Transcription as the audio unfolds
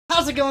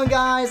How's it going,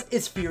 guys?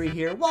 It's Fury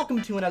here.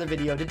 Welcome to another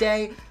video.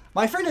 Today,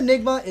 my friend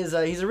Enigma is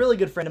he's a really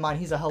good friend of mine.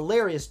 He's a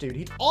hilarious dude.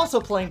 He's also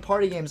playing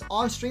party games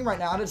on stream right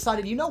now, and I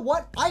decided, you know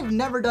what? I've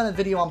never done a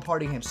video on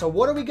party games. So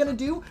what are we gonna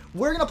do?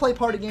 We're gonna play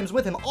party games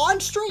with him on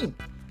stream.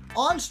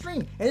 And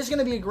it's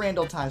gonna be a grand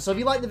old time. So if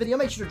you like the video,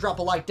 make sure to drop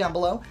a like down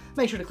below.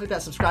 Make sure to click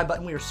that subscribe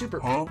button. We are super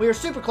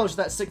close to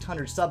that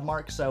 600 sub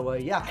mark. So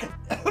yeah.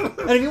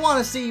 And if you want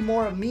to see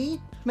more of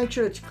me, make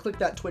sure to click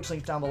that Twitch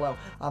link down below.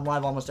 I'm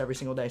live almost every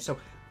single day. So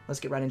let's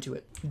get right into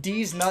it.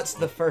 D's Nuts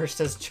the First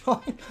has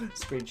joined.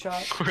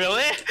 Screenshot.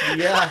 Really?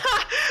 Yeah.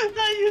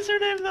 That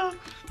username though.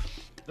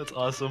 That's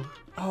awesome.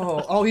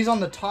 Oh, he's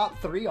on the top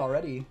 3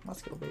 already.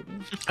 Let's go, baby.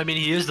 I mean,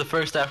 he is the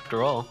first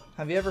after all.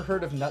 Have you ever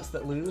heard of nuts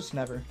that lose?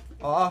 Never.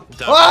 I'm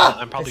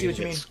probably gonna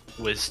get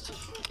squished.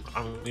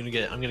 I'm gonna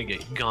get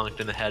gonked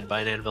in the head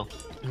by an anvil.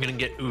 I'm gonna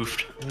get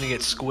oofed. I'm gonna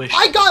get squished.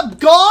 I got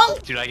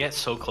gonked! Dude, I get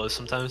so close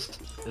sometimes.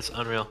 It's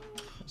unreal.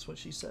 That's what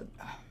she said.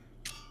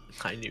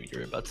 I knew you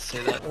were about to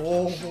say that.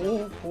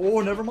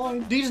 Oh, never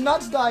mind. These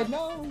nuts died,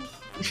 no.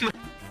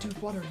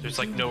 Dude, what are you There's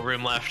like doing? no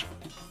room left.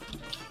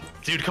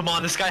 Dude, come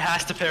on, this guy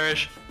has to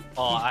perish.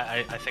 Oh,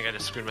 I think I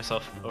just screwed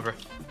myself over.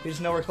 He's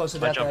nowhere close to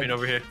By death. jumping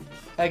over here.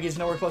 Eggy's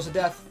nowhere close to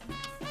death.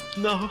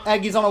 No.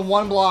 Eggy's on a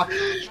 1 block.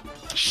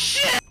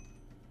 Shit!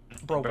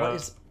 Bro,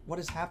 what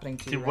is happening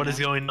to you? Dude, right what now? is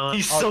going on?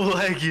 He's so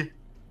laggy.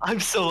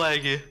 I'm so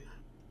laggy.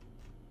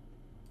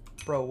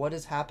 Bro, what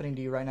is happening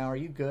to you right now? Are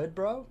you good,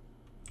 bro?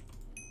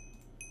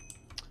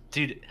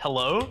 Dude,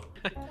 hello?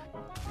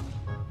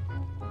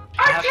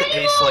 I have to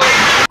ace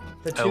like...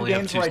 The 2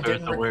 games where I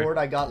didn't record,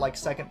 I got like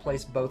 2nd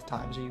place both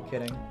times. Are you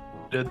kidding?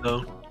 Did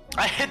though.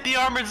 I hit the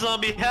armored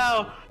zombie,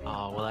 how?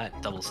 Oh, well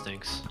that double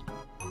stinks.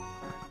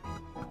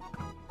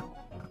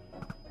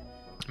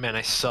 Man,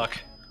 I suck.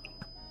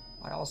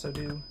 I also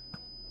do.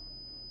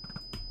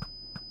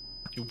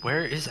 Dude,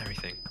 where is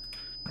everything?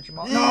 At your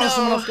mom. No,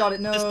 someone else got it.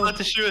 No. It's not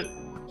to shoot.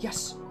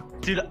 Yes.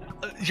 Dude,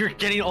 you're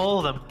getting all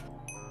of them.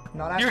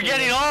 Not You're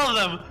getting all of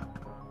them.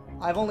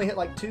 I've only hit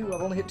like 2.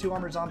 I've only hit 2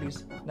 armored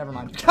zombies. Never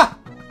mind.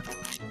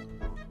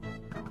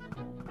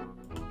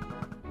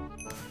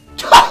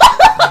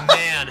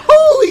 Man.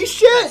 Holy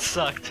shit! That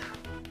sucked.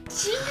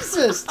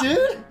 Jesus,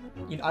 dude.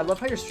 You know, I love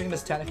how your stream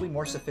is technically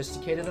more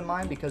sophisticated than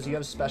mine because you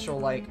have special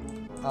like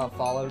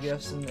follow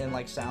gifts and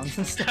like sounds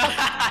and stuff.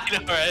 I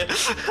know,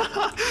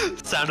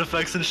 right? Sound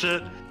effects and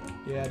shit.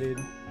 Yeah, dude.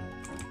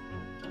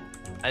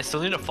 I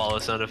still need a follow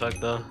sound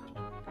effect though.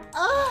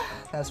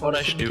 That's what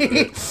I should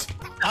do.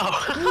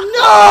 Oh.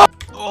 No!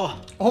 Oh.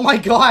 Oh my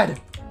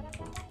god!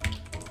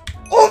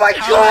 Oh my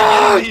How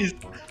god! are you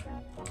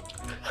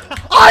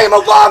I am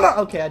Obama!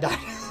 Okay, I died.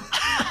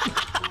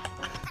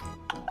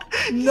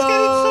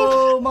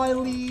 No, my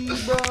lead,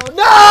 bro.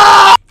 No!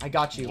 I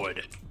got you.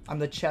 Wood. I'm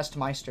the chest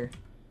meister.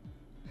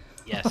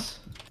 Yes.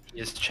 He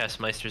is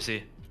Chessmeister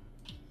Z.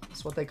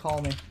 That's what they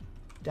call me.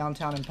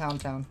 Downtown and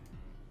Pound Town.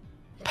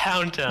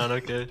 Pound Town,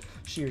 okay.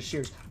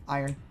 Shears.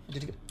 Iron.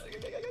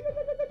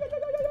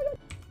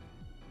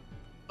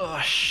 Oh,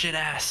 shit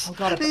ass. Oh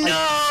god,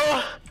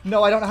 No!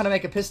 No, I don't know how to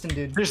make a piston,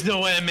 dude. There's no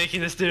way I'm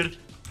making this, dude.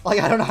 Like,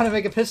 I don't know how to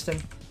make a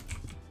piston.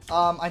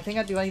 I think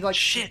I do. I need like...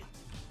 Shit.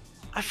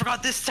 I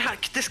forgot this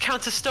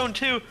counts as stone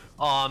too.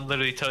 Oh, I'm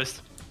literally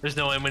toast. There's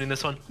no way I'm winning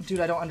this one.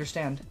 Dude, I don't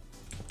understand.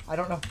 I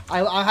don't know.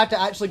 I have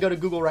to actually go to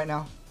Google right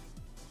now.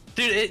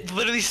 Dude, it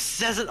literally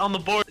says it on the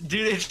board.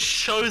 Dude, it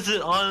shows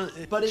it on.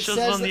 But it shows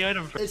says it on the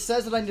item. It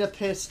says that I need a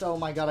piston. Oh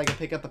my god, I can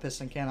pick up a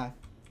piston, can't I?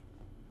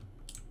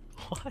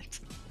 What?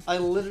 I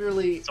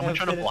literally Someone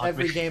have trying to been in block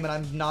every me. game and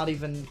I'm not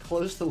even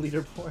close to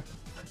leaderboard.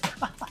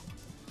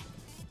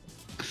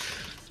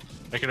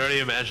 I can already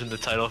imagine the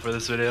title for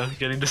this video: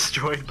 getting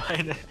destroyed by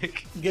an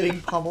egg.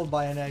 Getting pummeled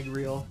by an egg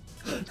reel.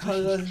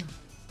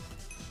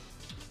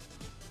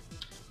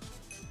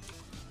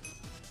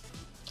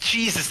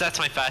 Jesus, that's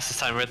my fastest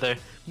time right there.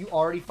 You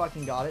already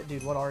fucking got it,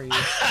 dude. What are you?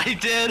 I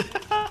did.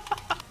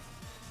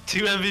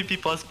 2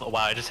 MVP plus. Oh,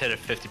 wow, I just hit it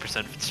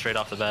 50% straight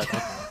off the bat.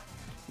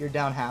 You're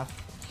down half.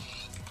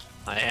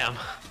 I am.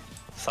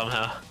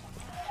 Somehow.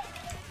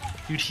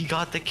 Dude, he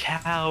got the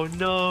cow.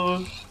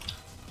 No.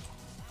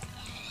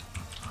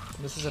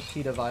 This is a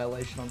PETA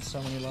violation on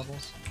so many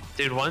levels.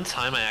 Dude, one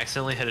time I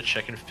accidentally hit a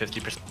chicken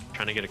 50%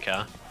 trying to get a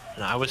cow,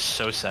 and I was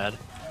so sad.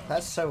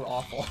 That's so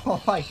awful.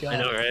 Oh my god. I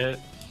know, right?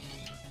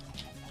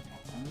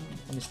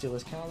 Let me steal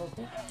this cow real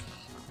quick.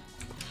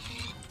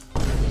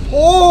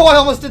 Oh, I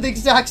almost did the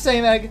exact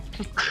same egg.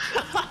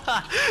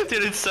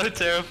 Dude, it's so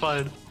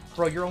terrifying.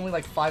 Bro, you're only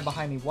like 5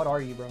 behind me. What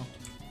are you, bro?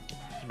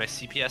 My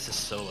CPS is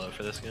so low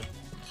for this game.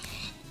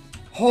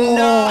 Oh,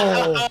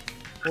 No!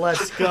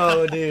 Let's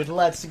go, dude.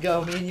 Let's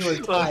go. Me and you are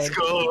tied. Let's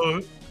go.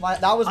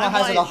 That was my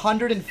highs at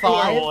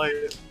 105.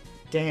 White.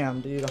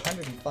 Damn, dude,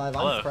 105.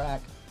 Hello. I'm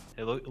crack.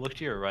 Hey, look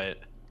to your right.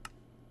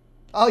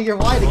 Oh, you're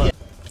white again.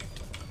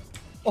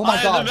 Oh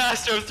my god. I'm the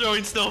master of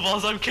throwing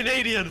snowballs. I'm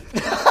Canadian.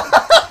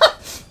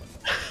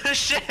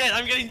 Shit,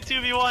 I'm getting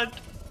 2v1.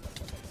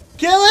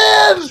 Kill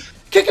him!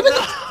 Kick him in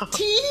the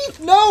teeth!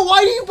 No,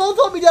 why do you both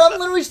let me down? I'm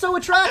literally so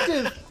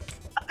attractive.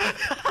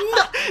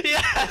 No.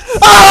 Yes!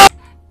 Ah!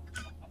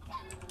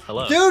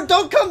 Hello. Dude,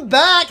 don't come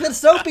back! That's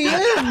Soapy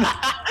in!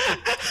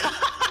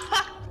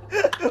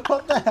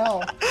 What the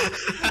hell?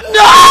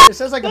 No! It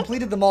says I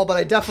completed them all, but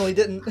I definitely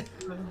didn't.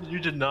 You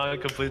did not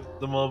complete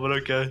them all, but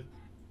okay.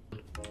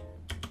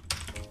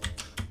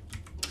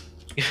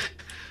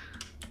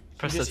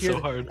 Press that so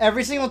hard.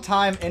 Every single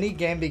time any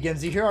game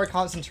begins, you hear our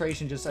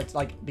concentration just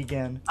like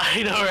begin.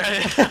 I know,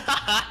 right?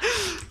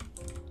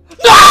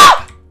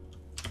 No!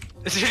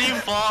 Did you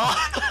fall?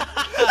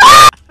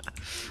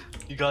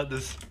 You got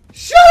this.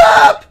 Shut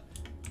up!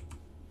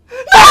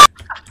 No!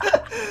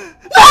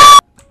 No!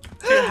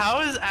 Dude,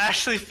 how is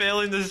Ashley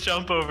failing this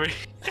jump over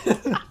here?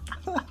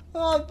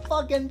 I'm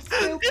fucking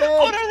stupid.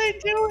 What are they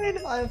doing?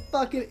 I'm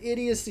fucking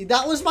idiocy.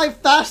 That was my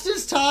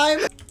fastest time.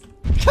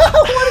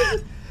 What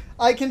is it?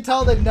 I can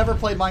tell they've never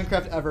played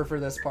Minecraft ever for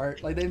this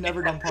part. Like, they've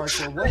never done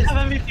parkour. What is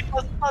MVP++,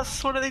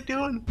 what are they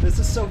doing? This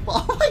is so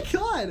fun. Oh my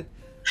god.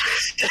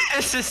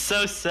 This is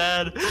so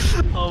sad.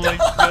 Oh my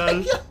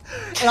god.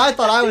 And I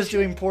thought I was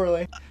doing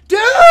poorly.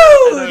 Dude!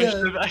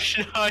 I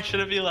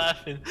shouldn't be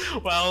laughing.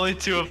 Wow, only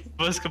 2 of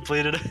us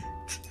completed it.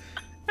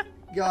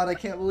 God, I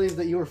can't believe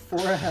that you were 4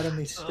 ahead of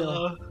me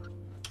still.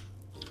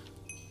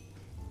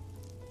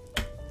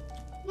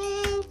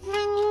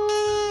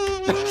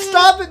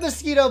 Stop it,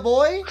 mosquito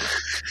boy!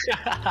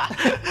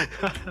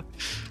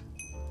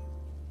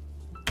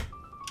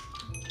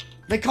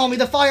 They call me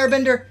the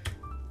firebender!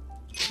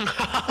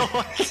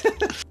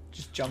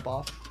 Just jump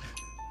off.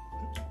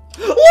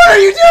 What are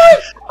you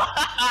doing?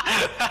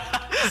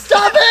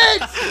 Stop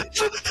it!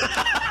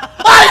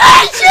 I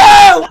hate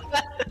you!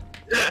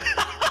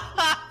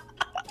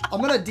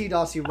 I'm gonna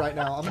DDoS you right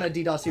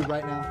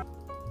now.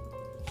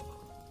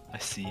 I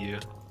see you.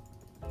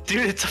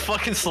 Dude, it's a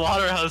fucking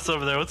slaughterhouse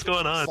over there. What's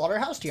going on?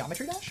 Slaughterhouse?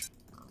 Geometry Dash?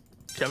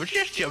 Geometry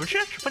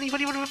Dash? Funny.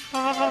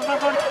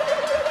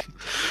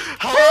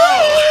 Hello!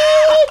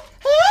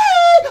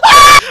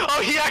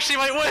 Oh, he actually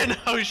might win!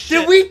 Oh shit.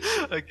 Did we?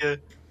 Okay.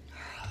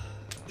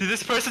 Dude,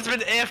 this person's been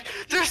AFK.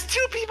 There's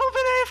 2 people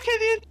been AFK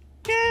the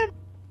game!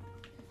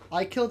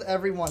 I killed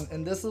everyone,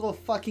 and this little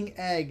fucking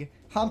egg,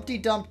 Humpty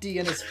Dumpty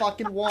in his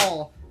fucking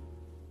wall.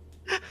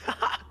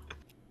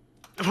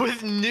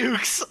 With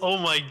nukes! Oh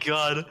my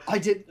god. I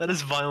did. That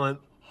is violent.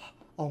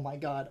 Oh my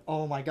god.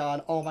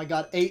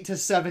 8 to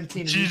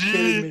 17. Are you GG.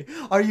 kidding me?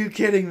 Are you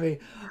kidding me?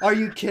 Are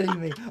you kidding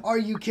me? Are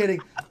you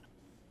kidding?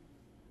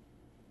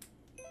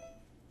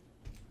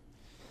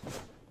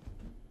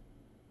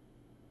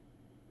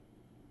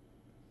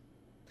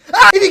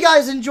 If you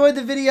guys enjoyed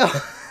the video,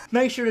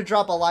 make sure to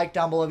drop a like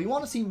down below. If you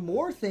want to see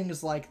more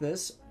things like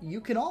this,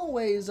 you can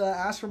always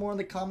ask for more in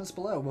the comments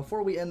below.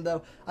 Before we end,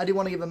 though, I do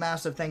want to give a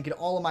massive thank you to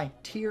all of my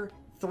Tier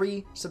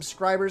 3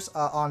 subscribers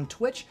on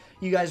Twitch.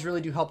 You guys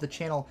really do help the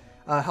channel,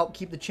 help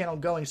keep the channel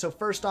going. So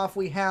first off,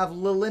 we have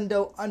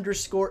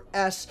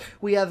Lilindo_S.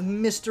 We have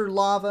Mr.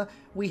 Lava.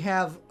 We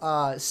have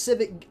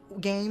Civic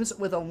Games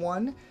with a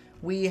 1.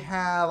 We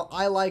have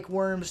I Like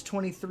Worms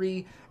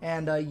 23,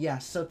 and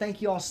yes, so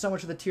thank you all so much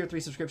for the Tier 3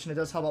 subscription. It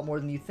does help out more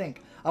than you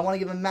think. I want to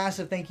give a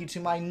massive thank you to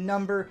my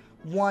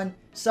 #1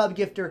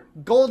 sub-gifter,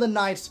 Golden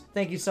Knights.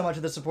 Thank you so much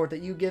for the support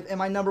that you give, and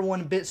my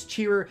 #1 bits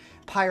cheerer,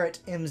 Pirate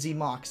MZ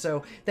Mock.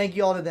 So thank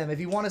you all to them. If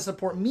you want to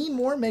support me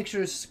more, make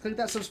sure to click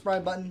that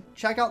subscribe button,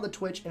 check out the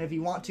Twitch, and if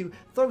you want to,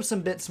 throw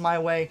some bits my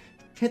way,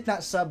 hit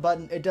that sub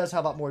button. It does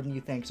help out more than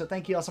you think. So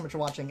thank you all so much for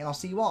watching, and I'll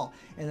see you all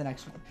in the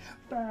next one.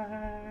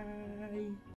 Bye!